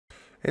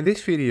In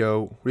this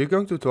video, we're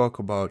going to talk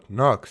about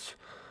Nox.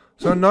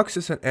 So Nox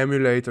is an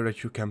emulator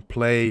that you can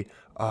play,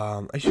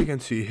 as you can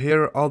see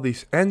here, all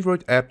these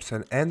Android apps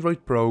and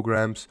Android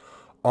programs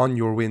on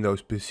your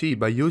Windows PC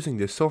by using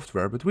this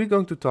software. But we're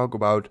going to talk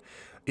about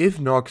if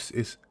Nox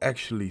is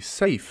actually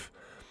safe.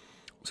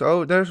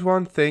 So there's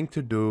one thing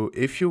to do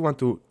if you want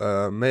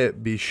to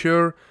be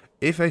sure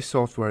if a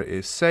software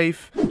is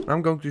safe.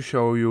 I'm going to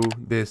show you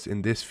this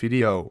in this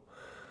video.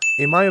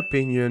 In my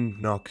opinion,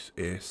 Nox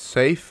is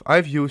safe.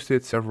 I've used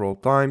it several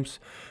times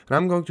and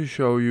I'm going to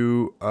show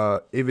you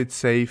if it's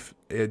safe,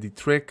 the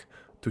trick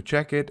to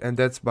check it, and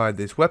that's by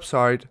this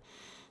website.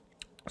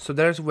 So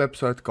there's a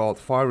website called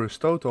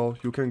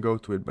VirusTotal. You can go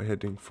to it by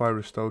hitting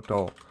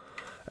VirusTotal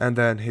and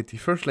then hit the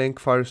first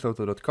link,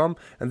 virustotal.com,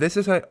 and this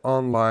is an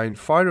online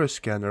virus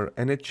scanner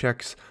and it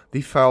checks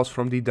the files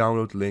from the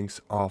download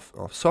links of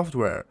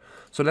software.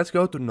 So let's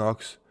go to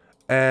Nox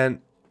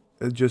and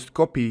just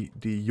copy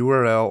the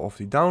URL of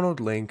the download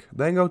link,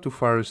 then go to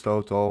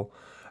VirusTotal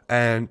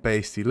and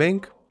paste the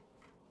link.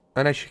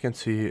 And as you can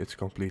see, it's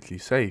completely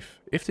safe.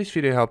 If this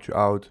video helped you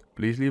out,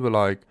 please leave a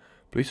like,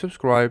 please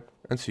subscribe,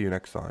 and see you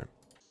next time.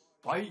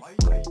 Bye.